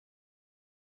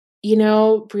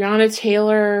Breonna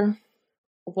Taylor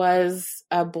was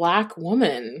a Black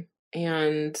woman,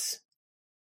 and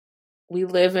we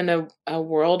live in a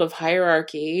world of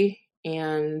hierarchy,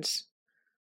 and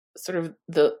sort of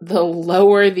the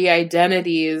lower the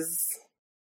identities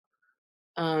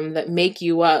that make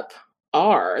you up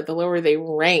are, the lower they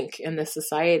rank in the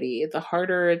society, the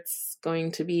harder it's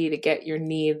going to be to get your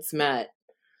needs met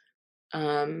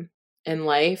in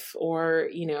life, or,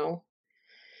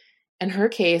 in her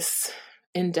case,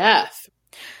 in death.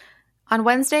 On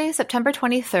Wednesday, September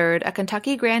 23rd, a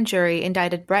Kentucky grand jury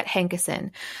indicted Brett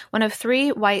Hankison, one of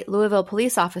 3 white Louisville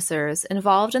police officers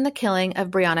involved in the killing of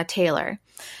Breonna Taylor,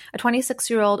 a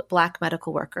 26-year-old Black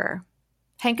medical worker.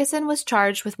 Hankison was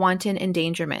charged with wanton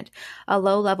endangerment, a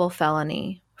low-level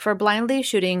felony, for blindly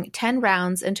shooting 10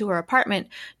 rounds into her apartment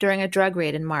during a drug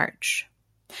raid in March.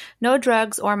 No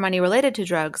drugs or money related to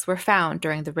drugs were found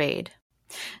during the raid.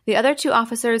 The other 2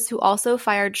 officers who also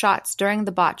fired shots during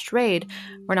the botched raid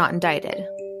were not indicted.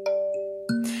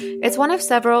 It's one of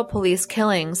several police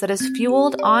killings that has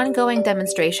fueled ongoing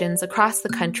demonstrations across the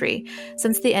country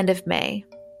since the end of May.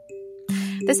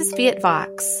 This is Fiat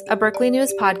Vox, a Berkeley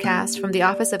News podcast from the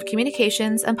Office of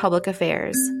Communications and Public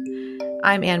Affairs.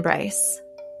 I'm Anne Bryce.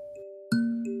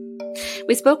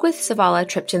 We spoke with Savala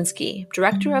Trepchinsky,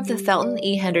 director of the Thelton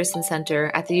E. Henderson Center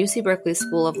at the UC Berkeley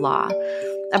School of Law,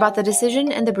 about the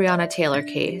decision in the Breonna Taylor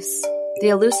case, the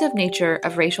elusive nature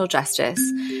of racial justice,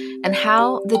 and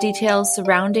how the details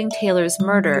surrounding Taylor's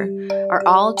murder are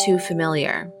all too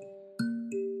familiar.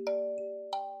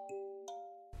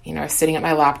 I was sitting at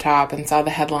my laptop and saw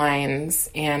the headlines,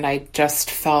 and I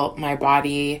just felt my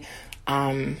body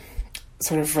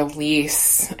sort of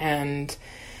release and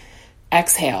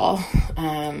exhale.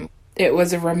 It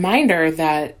was a reminder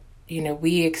that,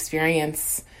 we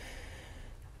experience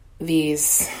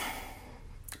these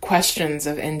questions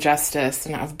of injustice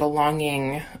and of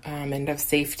belonging and of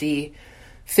safety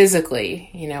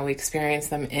physically. We experience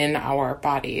them in our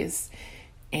bodies.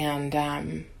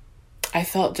 And I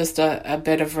felt just a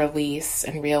bit of release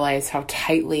and realized how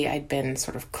tightly I'd been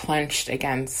sort of clenched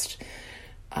against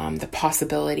the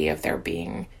possibility of there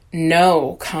being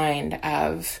no kind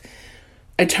of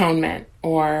atonement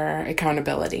or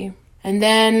accountability. And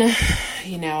then,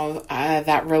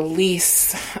 that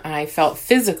release I felt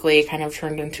physically kind of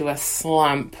turned into a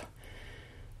slump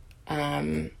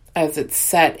as it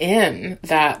set in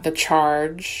that the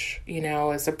charge,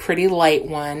 is a pretty light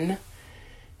one,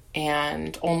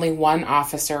 and only 1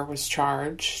 officer was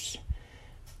charged.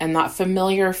 And that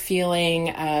familiar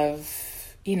feeling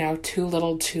of, too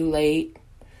little, too late,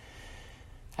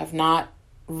 of not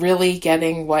really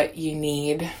getting what you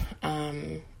need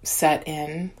set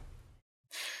in.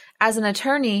 As an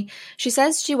attorney, she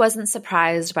says she wasn't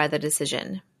surprised by the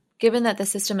decision, given that the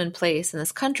system in place in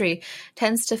this country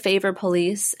tends to favor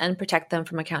police and protect them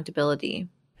from accountability.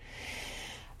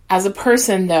 As a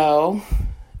person, though,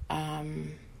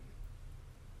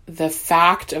 the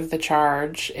fact of the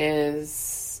charge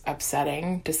is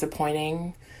upsetting,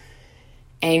 disappointing,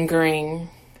 angering,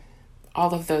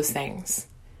 all of those things.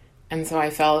 And so I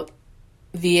felt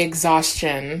the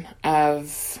exhaustion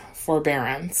of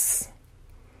forbearance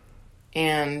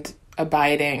and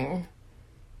abiding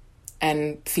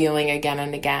and feeling again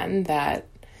and again that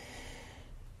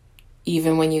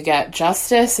even when you get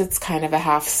justice, it's kind of a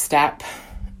half step.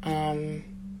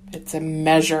 It's a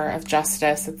measure of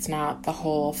justice. It's not the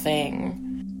whole thing.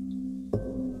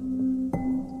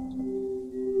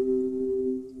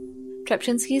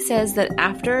 Trepchinsky says that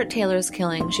after Taylor's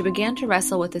killing, she began to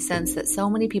wrestle with the sense that so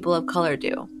many people of color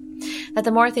do, that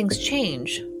the more things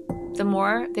change, the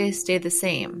more they stay the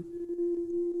same.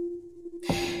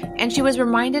 And she was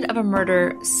reminded of a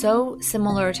murder so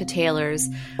similar to Taylor's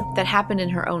that happened in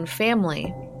her own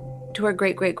family to her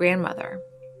great-great-grandmother.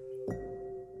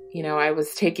 I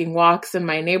was taking walks in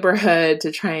my neighborhood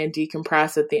to try and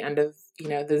decompress at the end of,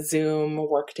 the Zoom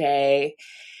workday,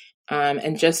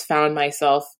 and just found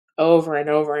myself over and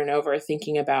over and over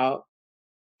thinking about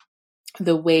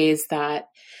the ways that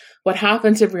what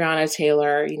happened to Breonna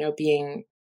Taylor, being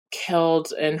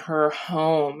killed in her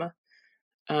home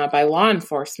by law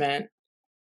enforcement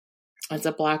as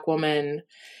a Black woman,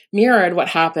 mirrored what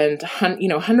happened,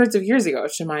 hundreds of years ago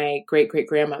to my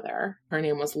great-great-grandmother. Her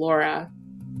name was Laura.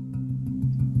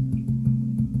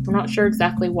 I'm not sure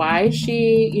exactly why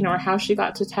she, or how she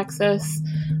got to Texas,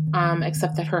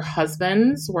 except that her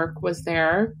husband's work was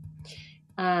there.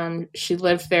 She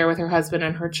lived there with her husband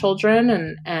and her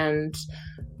children. And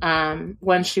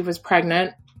when she was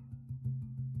pregnant,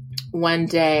 one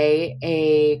day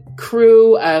a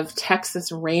crew of Texas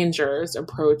Rangers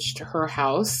approached her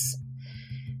house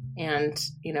and,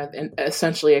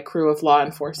 essentially a crew of law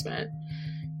enforcement.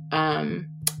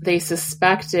 They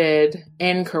suspected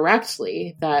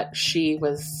incorrectly that she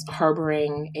was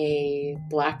harboring a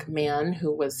Black man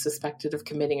who was suspected of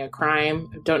committing a crime.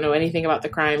 Don't know anything about the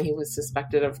crime he was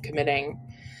suspected of committing,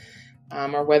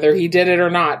 or whether he did it or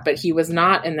not, but he was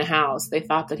not in the house. They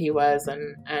thought that he was,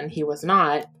 and he was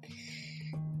not.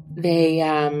 They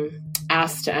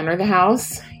asked to enter the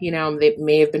house. They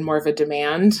may have been more of a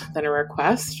demand than a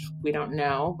request. We don't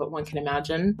know, but one can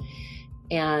imagine.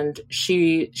 And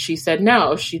she said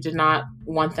no, she did not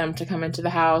want them to come into the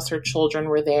house. Her children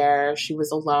were there. She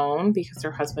was alone because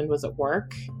her husband was at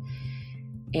work.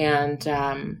 And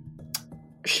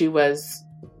she was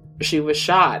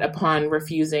shot upon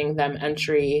refusing them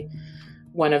entry.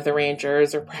 One of the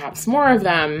Rangers, or perhaps more of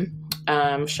them,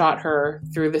 shot her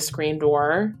through the screen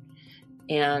door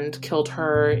and killed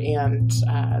her and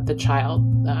the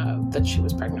child that she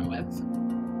was pregnant with.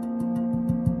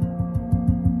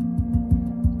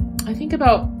 I think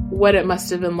about what it must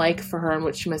have been like for her and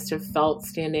what she must have felt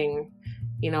standing,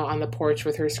 on the porch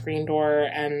with her screen door.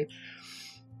 And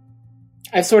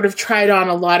I've sort of tried on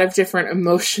a lot of different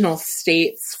emotional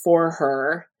states for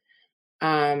her,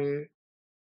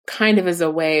 kind of as a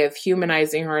way of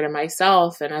humanizing her to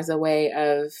myself and as a way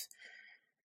of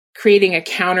creating a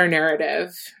counter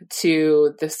narrative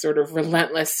to this sort of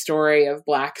relentless story of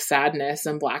Black sadness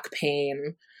and Black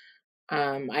pain.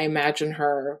 I imagine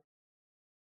her,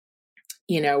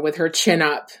 with her chin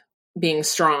up, being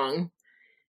strong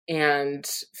and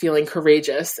feeling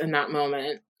courageous in that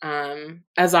moment,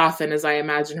 as often as I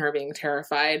imagine her being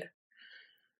terrified.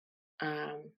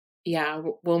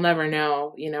 We'll never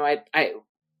know. We'll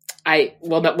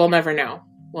never know.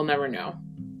 We'll never know.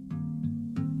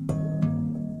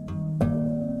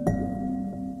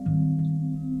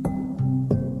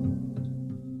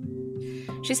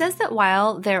 She says that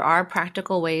while there are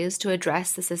practical ways to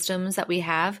address the systems that we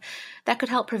have that could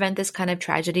help prevent this kind of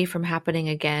tragedy from happening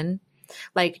again,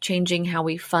 like changing how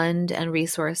we fund and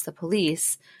resource the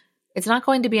police, it's not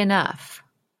going to be enough.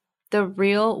 The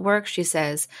real work, she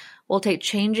says, will take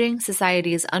changing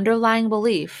society's underlying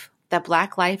belief that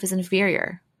Black life is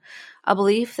inferior, a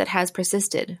belief that has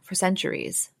persisted for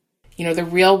centuries. The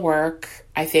real work,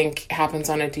 I think, happens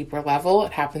on a deeper level.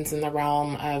 It happens in the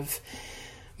realm of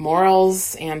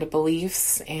morals and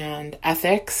beliefs and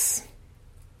ethics,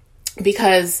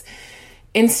 because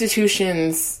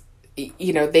institutions,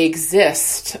 they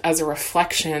exist as a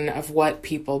reflection of what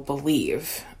people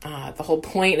believe. The whole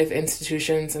point of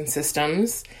institutions and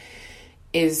systems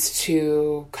is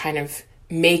to kind of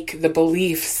make the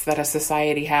beliefs that a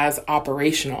society has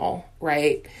operational,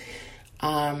 right?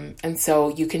 And so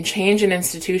you can change an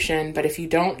institution, but if you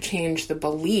don't change the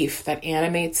belief that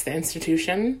animates the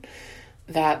institution,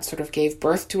 that sort of gave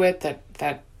birth to it,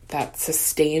 that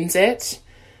sustains it,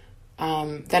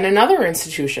 then another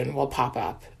institution will pop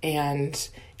up, and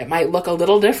it might look a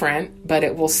little different, but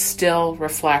it will still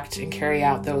reflect and carry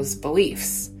out those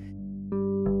beliefs.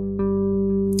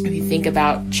 If you think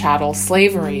about chattel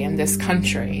slavery in this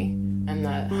country and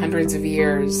the hundreds of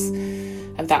years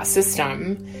of that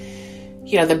system,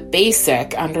 the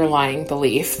basic underlying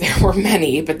belief, there were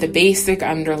many, but the basic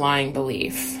underlying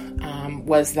belief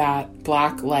was that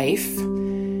Black life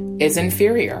is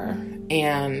inferior,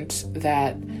 and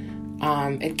that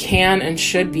it can and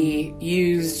should be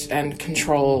used and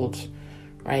controlled,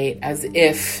 right, as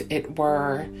if it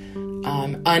were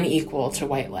unequal to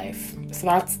white life. So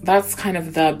that's kind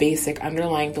of the basic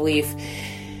underlying belief.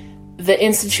 The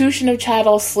institution of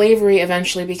chattel slavery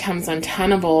eventually becomes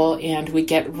untenable and we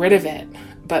get rid of it,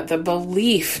 but the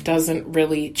belief doesn't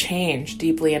really change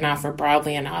deeply enough or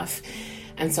broadly enough.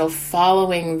 And so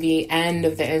following the end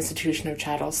of the institution of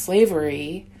chattel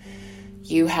slavery,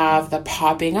 you have the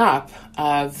popping up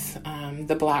of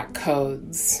the Black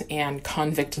codes and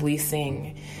convict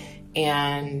leasing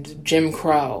and Jim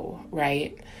Crow,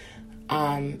 right?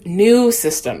 New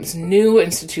systems, new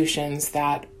institutions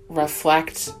that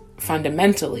reflect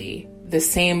fundamentally the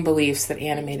same beliefs that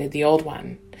animated the old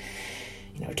one.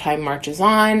 Time marches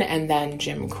on, and then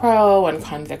Jim Crow and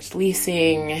convict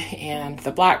leasing and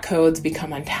the Black codes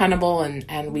become untenable,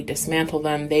 and we dismantle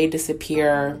them. They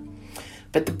disappear.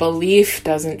 But the belief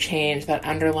doesn't change. That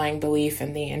underlying belief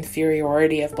in the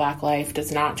inferiority of Black life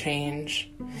does not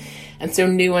change. And so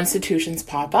new institutions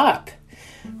pop up,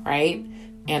 right?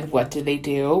 And what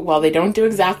do? Well, they don't do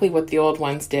exactly what the old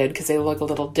ones did because they look a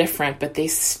little different, but they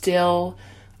still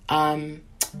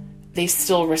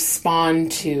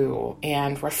respond to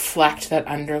and reflect that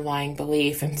underlying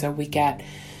belief. And so we get,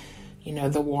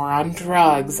 the war on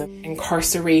drugs,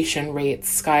 incarceration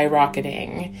rates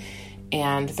skyrocketing,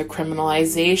 and the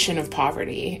criminalization of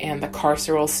poverty and the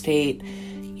carceral state,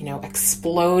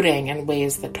 exploding in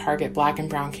ways that target Black and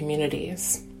brown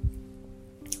communities.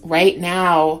 Right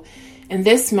now, in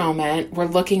this moment, we're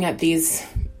looking at these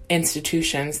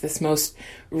institutions, this most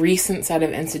recent set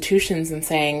of institutions, and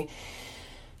saying,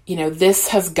 this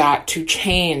has got to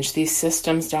change. These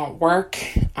systems don't work,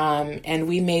 and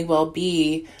we may well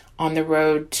be on the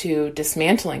road to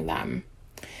dismantling them.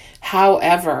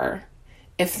 However,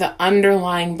 if the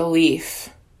underlying belief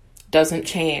doesn't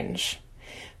change,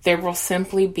 there will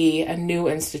simply be a new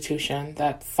institution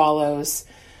that follows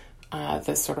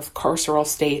the sort of carceral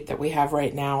state that we have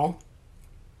right now,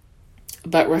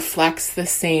 but reflects the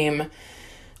same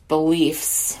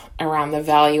beliefs around the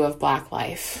value of Black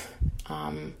life.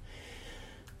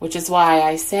 Which is why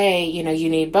I say, you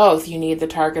need both. You need the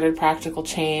targeted practical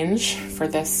change for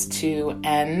this to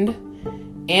end,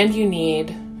 and you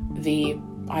need the,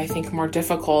 I think, more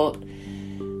difficult,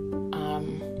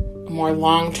 more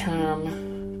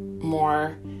long-term,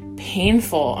 more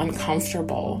painful,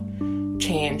 uncomfortable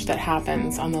change that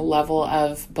happens on the level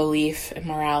of belief and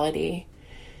morality.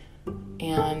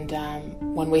 And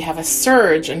when we have a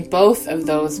surge in both of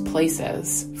those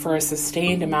places for a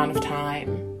sustained amount of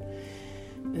time,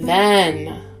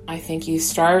 then I think you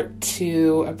start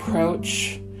to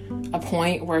approach a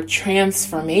point where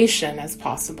transformation is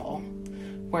possible,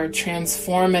 where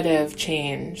transformative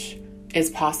change is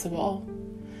possible.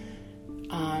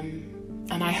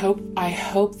 And I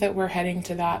hope that we're heading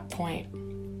to that point.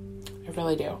 I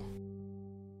really do.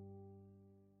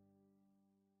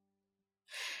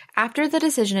 After the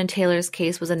decision in Taylor's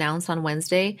case was announced on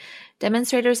Wednesday,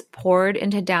 demonstrators poured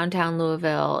into downtown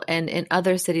Louisville and in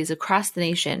other cities across the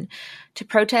nation to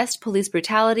protest police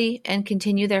brutality and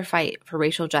continue their fight for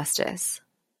racial justice.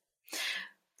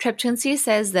 Trepczynski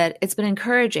says that it's been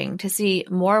encouraging to see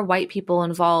more white people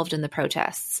involved in the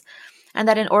protests, and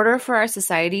that in order for our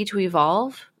society to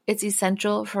evolve, it's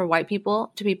essential for white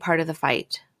people to be part of the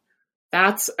fight.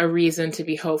 That's a reason to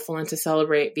be hopeful and to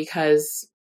celebrate, because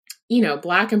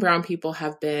Black and brown people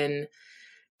have been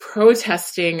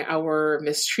protesting our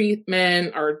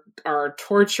mistreatment, our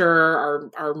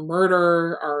torture, our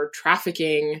murder, our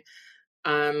trafficking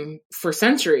for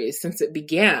centuries, since it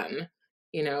began.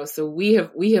 So we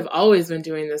have always been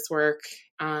doing this work.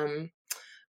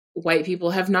 White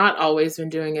people have not always been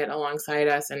doing it alongside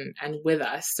us and with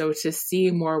us. So to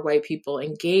see more white people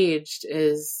engaged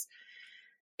is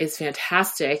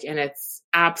fantastic, and it's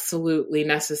absolutely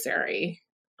necessary.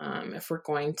 If we're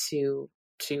going to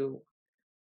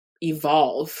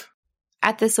evolve.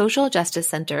 At the Social Justice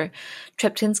Center,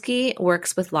 Trepczynski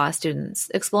works with law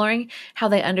students, exploring how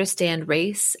they understand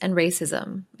race and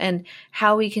racism, and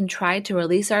how we can try to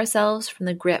release ourselves from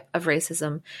the grip of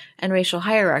racism and racial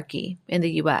hierarchy in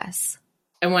the U.S.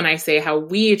 And when I say how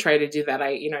we try to do that,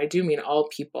 I do mean all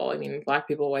people. I mean, Black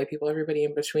people, white people, everybody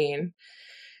in between.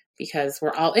 Because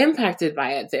we're all impacted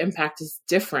by it. The impact is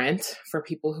different for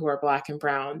people who are Black and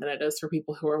brown than it is for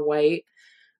people who are white.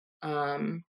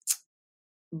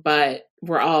 But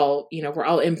we're all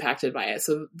impacted by it.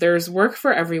 So there's work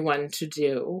for everyone to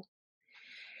do.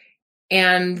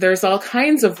 And there's all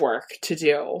kinds of work to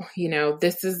do.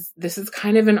 This is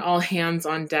kind of an all hands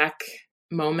on deck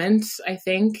moment, I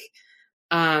think.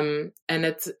 And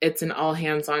it's an all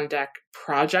hands on deck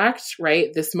project,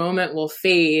 right? This moment will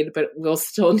fade, but we'll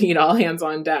still need all hands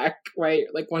on deck, right?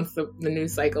 Like once the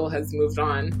news cycle has moved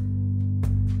on.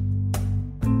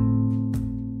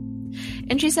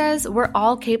 And she says we're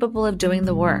all capable of doing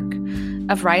the work,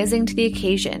 of rising to the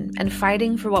occasion and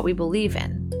fighting for what we believe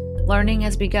in, learning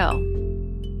as we go.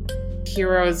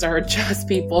 Heroes are just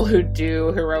people who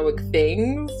do heroic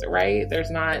things, right? There's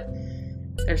not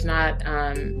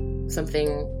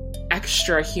something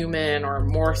extra human or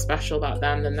more special about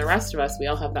them than the rest of us. We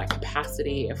all have that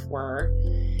capacity if we're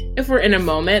in a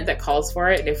moment that calls for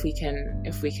it, and if we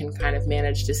can kind of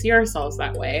manage to see ourselves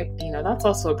that way. That's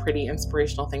also a pretty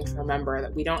inspirational thing to remember,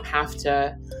 that we don't have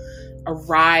to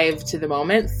arrive to the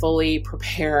moment fully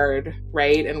prepared,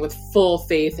 right? And with full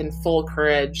faith and full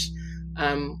courage.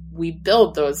 We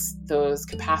build those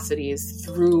capacities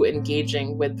through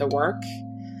engaging with the work.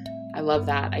 I love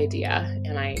that idea.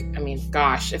 And I mean,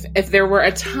 gosh, if there were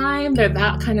a time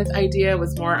that kind of idea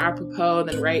was more apropos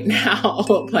than right now,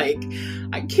 like,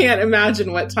 I can't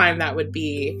imagine what time that would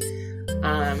be.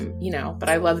 But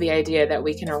I love the idea that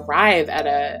we can arrive at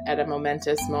a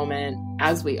momentous moment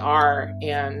as we are,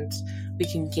 and we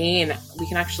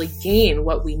can actually gain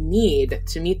what we need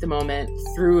to meet the moment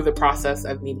through the process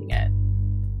of meeting it.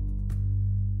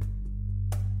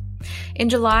 In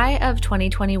July of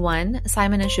 2021,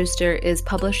 Simon & Schuster is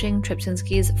publishing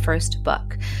Trepczynski's first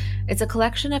book, It's a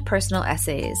collection of personal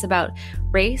essays about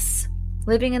race,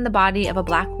 living in the body of a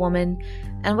Black woman,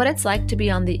 and what it's like to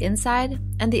be on the inside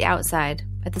and the outside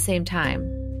at the same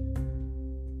time.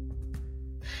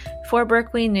 For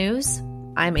Berkeley News,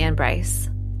 I'm Anne Bryce.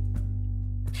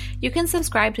 You can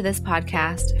subscribe to this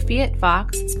podcast, Fiat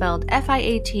Vox, spelled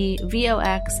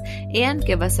Fiatvox, and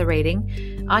give us a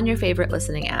rating on your favorite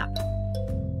listening app.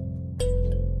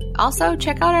 Also,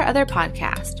 check out our other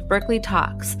podcast, Berkeley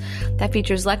Talks, that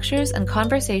features lectures and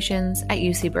conversations at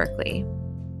UC Berkeley.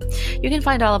 You can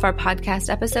find all of our podcast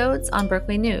episodes on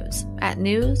Berkeley News at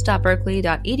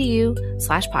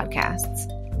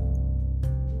news.berkeley.edu/podcasts.